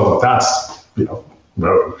hustle? So that's,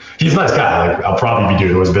 no, he's a nice guy. Like, I'll probably be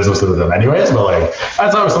doing his business with him anyways, but like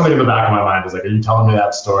that's always something in the back of my mind is like, are you telling me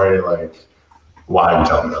that story? Like, why are you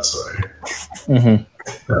telling me that story? Mm-hmm.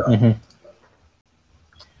 Yeah. Mm-hmm.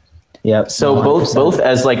 Yeah. So 100%. both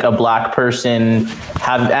as like a Black person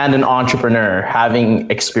and an entrepreneur having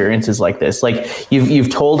experiences like this, like you've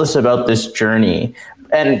told us about this journey,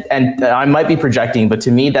 and I might be projecting, but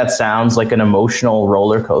to me that sounds like an emotional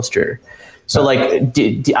roller coaster. So like,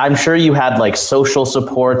 I'm sure you had like social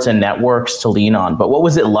supports and networks to lean on, but what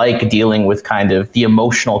was it like dealing with kind of the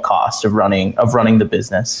emotional cost of running the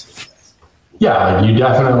business? Yeah, like you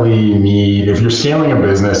definitely need, if you're scaling a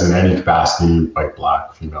business in any capacity, like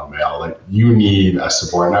Black, female, male, like you need a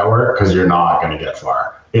support network because you're not going to get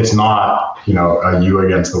far. It's not, a you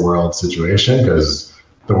against the world situation because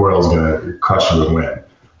the world's going to crush you and win.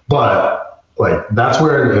 But like, that's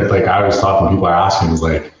where like I always thought when people are asking is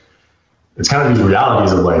like, it's kind of these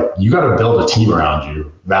realities of like, you got to build a team around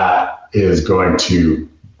you that is going to,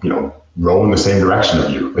 roll in the same direction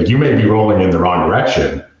of you. Like you may be rolling in the wrong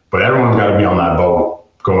direction, but everyone's got to be on that boat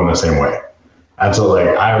going the same way. And so like,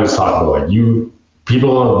 I always talk about like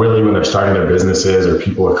people really when they're starting their businesses or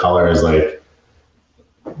people of color is like,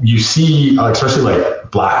 you see, especially like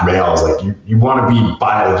Black males, like you want to be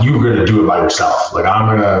you're going to do it by yourself. Like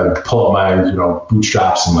I'm going to pull up my,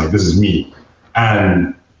 bootstraps and like, this is me.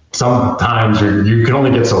 And sometimes you can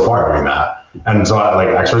only get so far doing that. And so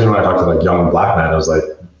especially when I talk to like young Black men, I was like,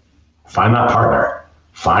 find that partner,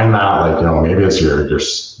 find that like, maybe it's your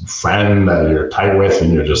friend that you're tight with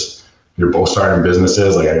and you're both starting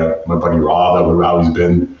businesses. Like I got my buddy Rob that we've always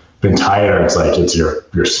been tight, or it's like, it's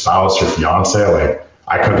your spouse, your fiance. Like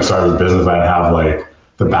I couldn't have started a business if I didn't have like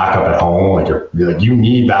the backup at home. Like you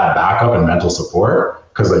need that backup and mental support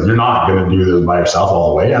because like, you're not going to do this by yourself all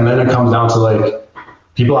the way. And then it comes down to like,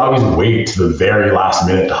 people always wait to the very last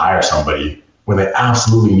minute to hire somebody when they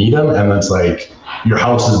absolutely need them. And it's like your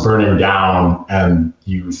house is burning down and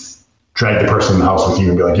you drag the person in the house with you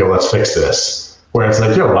and be like, yo, let's fix this. Where it's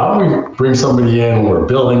like, yo, why don't we bring somebody in when we're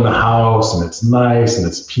building the house and it's nice and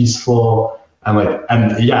it's peaceful.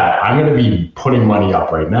 And yeah, I'm going to be putting money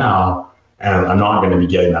up right now. and I'm not going to be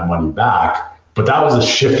getting that money back. But that was a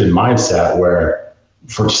shift in mindset where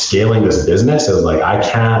for scaling this business, it was like, I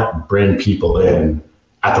can't bring people in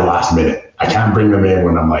at the last minute. I can't bring them in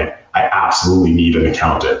when I'm like, I absolutely need an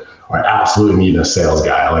accountant or I absolutely need a sales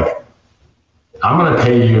guy. Like, I'm going to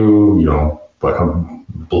pay you, you know, like I'm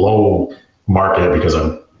below market because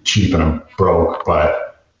I'm cheap and I'm broke,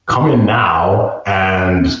 but come in now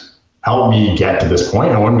and help me get to this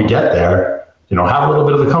point. And when we get there, you know, have a little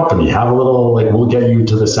bit of the company, have a little, like, we'll get you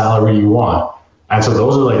to the salary you want. And so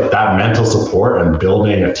those are like that mental support, and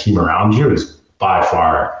building a team around you is by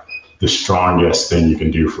far the strongest thing you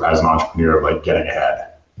can do as an entrepreneur, of like getting ahead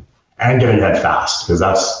and getting ahead fast. Because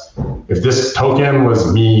that's, if this token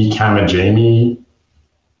was me, Cam, and Jamie,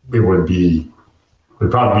 we'd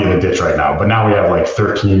probably be in the ditch right now. But now we have like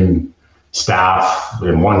 13 staff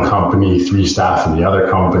in one company, 3 staff in the other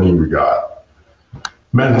company. We got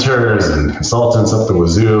mentors and consultants up the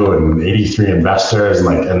wazoo, and 83 investors,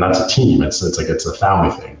 and that's a team. It's like it's a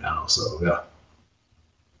family thing now. So yeah.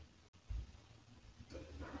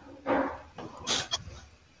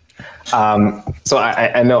 So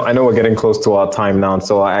I know we're getting close to our time now.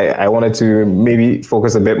 So I wanted to maybe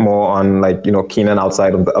focus a bit more on, like, you know, Keenan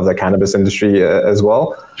outside of the cannabis industry as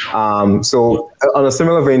well. So on a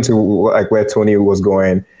similar vein to like where Tony was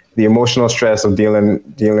going, the emotional stress of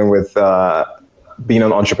dealing with being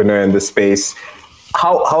an entrepreneur in this space.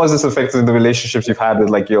 How has this affected the relationships you've had with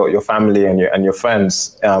like your family and your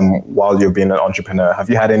friends while you've been an entrepreneur? Have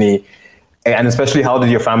you had any? And especially, how did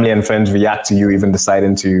your family and friends react to you even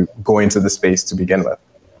deciding to go into the space to begin with?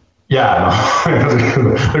 Yeah, no.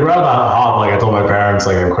 Like right out the hop, like I told my parents,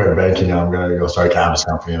 like I'm quitting banking and I'm gonna go start a cannabis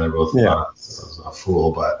company, and they're both a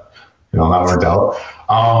fool, but you know, that worked out.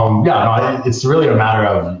 It's really a matter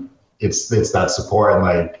of it's that support, and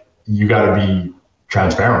like you got to be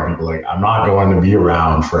transparent with people. Like, I'm not going to be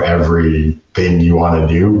around for everything you want to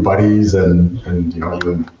do, buddies, and you know,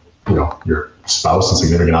 even, you know, your spouse and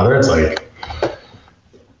significant other. It's like,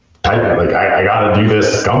 I got to do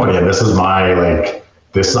this company, and this is my, like,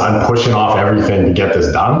 this, I'm pushing off everything to get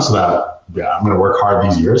this done, so that, yeah, I'm going to work hard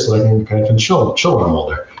these years so I can kind of chill when I'm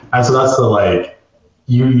older. And so that's the, like,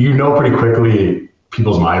 you know pretty quickly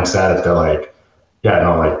people's mindset if they're like, yeah,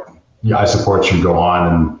 no, like, yeah, I support you, go on.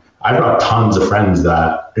 And I've got tons of friends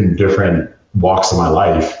that in different walks of my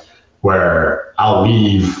life where I'll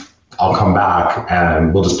leave, I'll come back,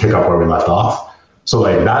 and we'll just pick up where we left off. So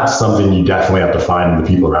like, that's something you definitely have to find in the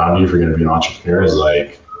people around you if you're going to be an entrepreneur, is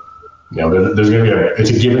like, you know, there's going to be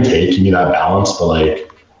it's a give and take. You need that balance, but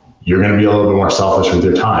like, you're going to be a little bit more selfish with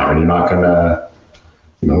your time, and you're not going to,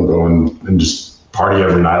 you know, go and just party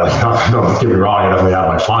every night. Like, don't get me wrong, I definitely have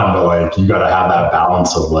my fun, but like, you got to have that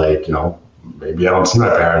balance of like, you know, maybe I don't see my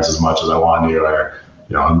parents as much as I want to, or,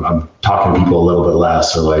 you know, I'm talking to people a little bit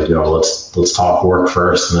less, or like, you know, let's talk work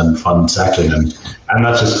first and then fun second. And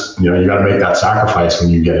that's just, you know, you got to make that sacrifice when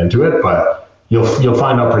you get into it, but you'll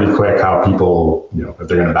find out pretty quick how people, you know, if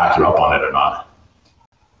they're going to back you up on it or not.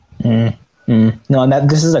 No, and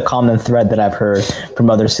this is a common thread that I've heard from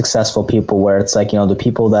other successful people, where it's like, you know, the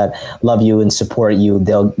people that love you and support you,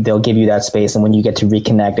 they'll give you that space, and when you get to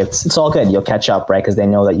reconnect, it's all good. You'll catch up, right? Because they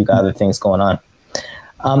know that you got other things going on.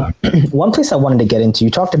 One place I wanted to get into,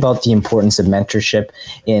 you talked about the importance of mentorship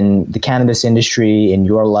in the cannabis industry, in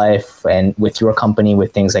your life, and with your company,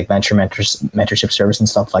 with things like mentorship service and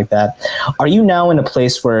stuff like that. Are you now in a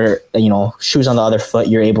place where, you know, shoes on the other foot,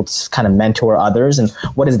 you're able to kind of mentor others? And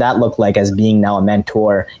what does that look like as being now a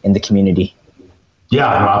mentor in the community? Yeah,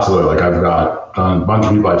 no, absolutely. Like, I've got a bunch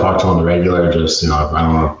of people I talk to on the regular, just, you know, I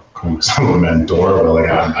don't want to call myself a mentor, but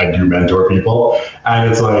like I do mentor people.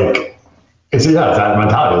 And it's like, it's that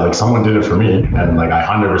mentality. Like, someone did it for me, and like I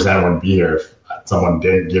 100% wouldn't be here if someone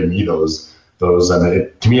didn't give me those.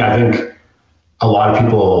 And to me, I think a lot of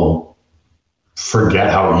people forget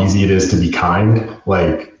how easy it is to be kind.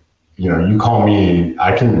 Like, you know, you call me,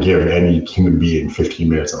 I can give any human being 15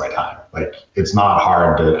 minutes of my time. Like, it's not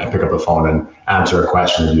hard to pick up the phone and answer a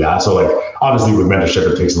question and do that. So like, obviously with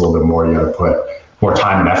mentorship, it takes a little bit more. You got to put more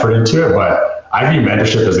time and effort into it, but I view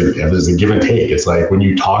mentorship as a give and take. It's like when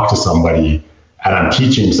you talk to somebody and I'm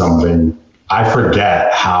teaching something, I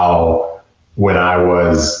forget how, when I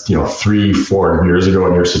was, you know, 3-4 years ago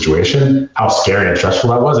in your situation, how scary and stressful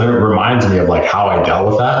that was. And it reminds me of like how I dealt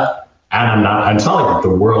with that. And it's not like the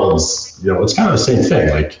world's, you know, it's kind of the same thing.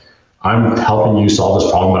 Like, I'm helping you solve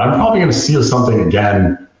this problem, but I'm probably going to see something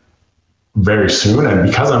again very soon. And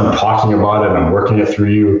because I'm talking about it and I'm working it through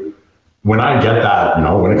you, when I get that, you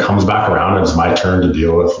know, when it comes back around, it's my turn to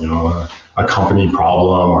deal with, you know, a company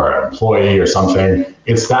problem or an employee or something.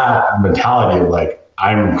 It's that mentality of like,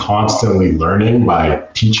 I'm constantly learning by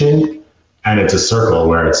teaching, and it's a circle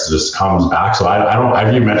where it just comes back. So I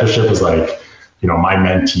view mentorship as like, my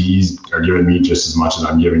mentees are giving me just as much as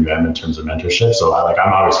I'm giving them in terms of mentorship. So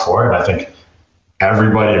I'm always for it. I think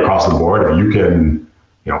everybody across the board, if you can,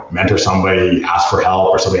 mentor somebody, ask for help,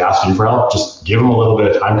 or somebody asks you for help, just give them a little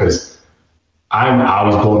bit of time, because I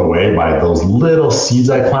was blown away by those little seeds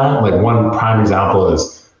I plant. Like one prime example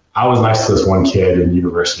is I was next to this one kid in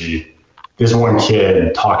university. This one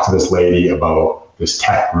kid talked to this lady about this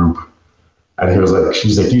tech group. And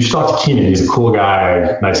she's like, you should talk to Keenan. He's a cool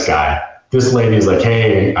guy, nice guy. This lady's like,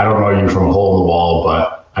 hey, I don't know you from a hole in the wall,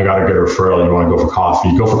 but I got a good referral. You want to go for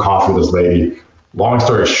coffee? Go for coffee with this lady. Long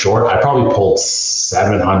story short, I probably pulled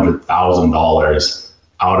 $700,000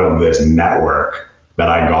 out of this network that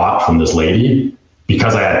I got from this lady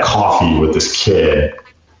because I had coffee with this kid.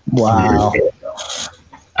 Wow.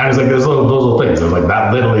 And it's like those little things. It's like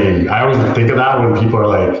that literally, I always think of that when people are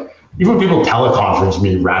like, even when people teleconference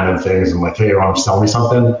me random things, I'm like, hey, you want to sell me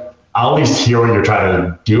something? I'll at least hear what you're trying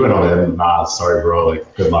to do, and I'll be, nah, sorry, bro,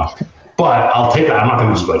 like, good luck. But I'll take that. I'm not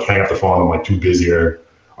going to just like hang up the phone. I'm like too busy or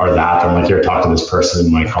that. I'm like, here, talk to this person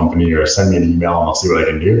in my company, or send me an email and I'll see what I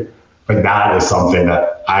can do. But that is something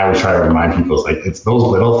that I always try to remind people, is like, it's those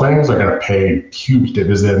little things are going to pay huge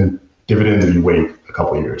dividends if you wait a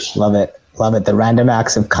couple of years. Love it. Love it. The random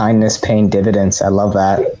acts of kindness paying dividends. I love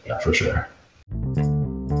that. Yeah, for sure.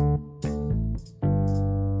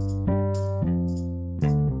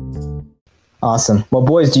 Awesome. Well,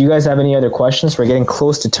 boys, do you guys have any other questions? We're getting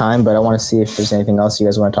close to time, but I want to see if there's anything else you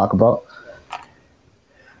guys want to talk about.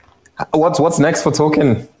 What's next for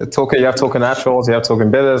Token? You have Token Naturals, you have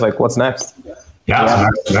Token Bitters. Like, what's next?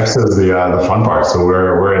 Yeah. So next is the fun part. So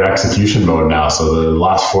we're in execution mode now. So the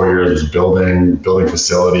last 4 years was building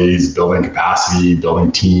facilities, building capacity,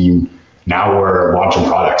 building team. Now we're launching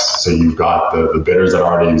products. So you've got the bitters that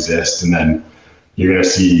already exist, and then you're going to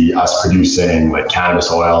see us producing like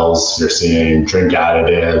cannabis oils. You're seeing drink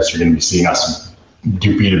additives. You're going to be seeing us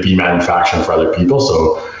do B2B manufacturing for other people.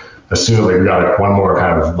 So as soon as we got one more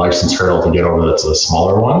kind of license hurdle to get over, that's a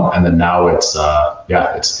smaller one. And then now it's the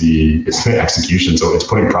execution. So it's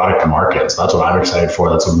putting product to market. So that's what I'm excited for.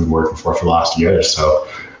 That's what we've been working for the last year. So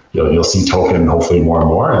you'll see Token hopefully more and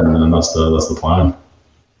more. And then that's the plan.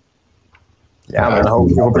 Yeah, man. I hope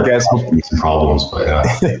you guys some problems, but yeah.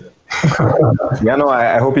 Yeah, no,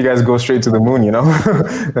 I hope you guys go straight to the moon, Yeah,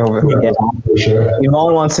 for sure.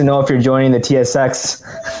 Yvonne wants to know if you're joining the TSX.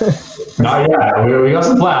 Not yet. We got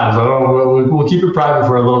some plans. We'll keep it private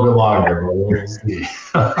for a little bit longer, but we'll see.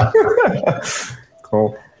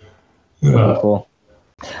 Cool. Yeah. Cool.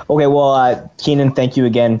 Okay, well, Keenan, thank you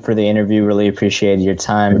again for the interview. Really appreciated your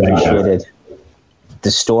time. Appreciated the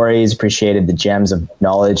stories, appreciated the gems of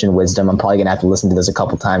knowledge and wisdom. I'm probably going to have to listen to this a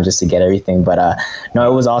couple times just to get everything. But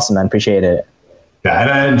no, it was awesome, man. Appreciate it.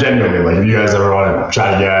 Yeah, and genuinely, like, if you guys ever want to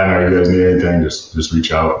chat again or you guys need anything, just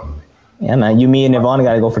reach out. Yeah, man. You, me, and Yvonne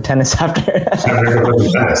got to go for tennis after. Tennis. I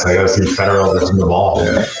got to see Federer versus Nadal.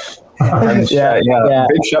 Yeah.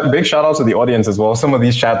 Big shout out to the audience as well. Some of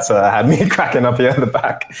these chats had me cracking up here in the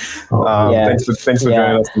back. Thanks for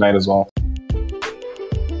joining us tonight as well.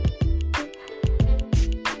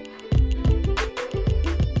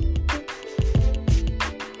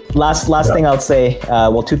 Last thing I'll say,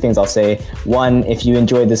 two things I'll say. One, if you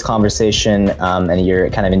enjoyed this conversation and you're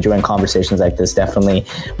kind of enjoying conversations like this, definitely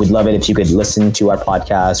we'd love it if you could listen to our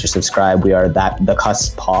podcast or subscribe. We are The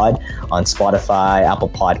Cusp Pod on Spotify, Apple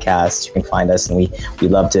Podcasts. You can find us, and we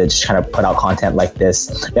love to just kind of put out content like this.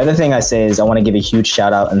 The other thing I say is I want to give a huge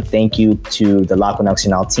shout out and thank you to the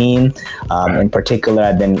Connexional team. In particular,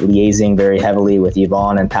 I've been liaising very heavily with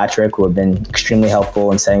Yvonne and Patrick, who have been extremely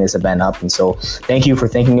helpful in setting this event up. And so thank you for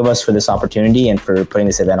thinking of us for this opportunity and for putting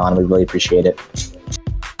this event on. We really appreciate it.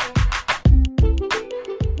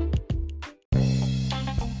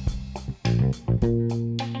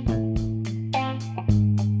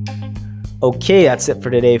 Okay, that's it for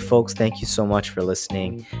today, folks. Thank you so much for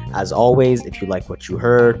listening. As always, if you like what you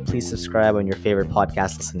heard, please subscribe on your favorite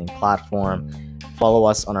podcast listening platform. Follow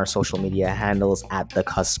us on our social media handles at The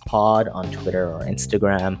Cusp Pod on Twitter or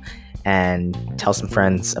Instagram, and tell some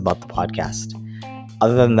friends about the podcast.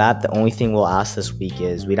 Other than that, the only thing we'll ask this week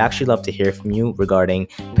is we'd actually love to hear from you regarding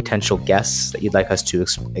potential guests that you'd like us to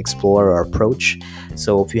explore or approach.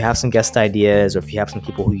 So if you have some guest ideas, or if you have some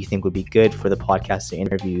people who you think would be good for the podcast to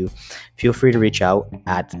interview, feel free to reach out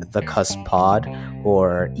at The Cusp Pod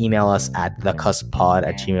or email us at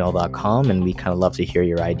thecusppod@gmail.com, and we kind of love to hear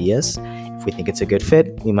your ideas. If we think it's a good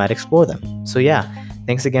fit, we might explore them. So yeah,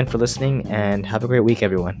 thanks again for listening, and have a great week,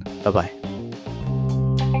 everyone. Bye-bye.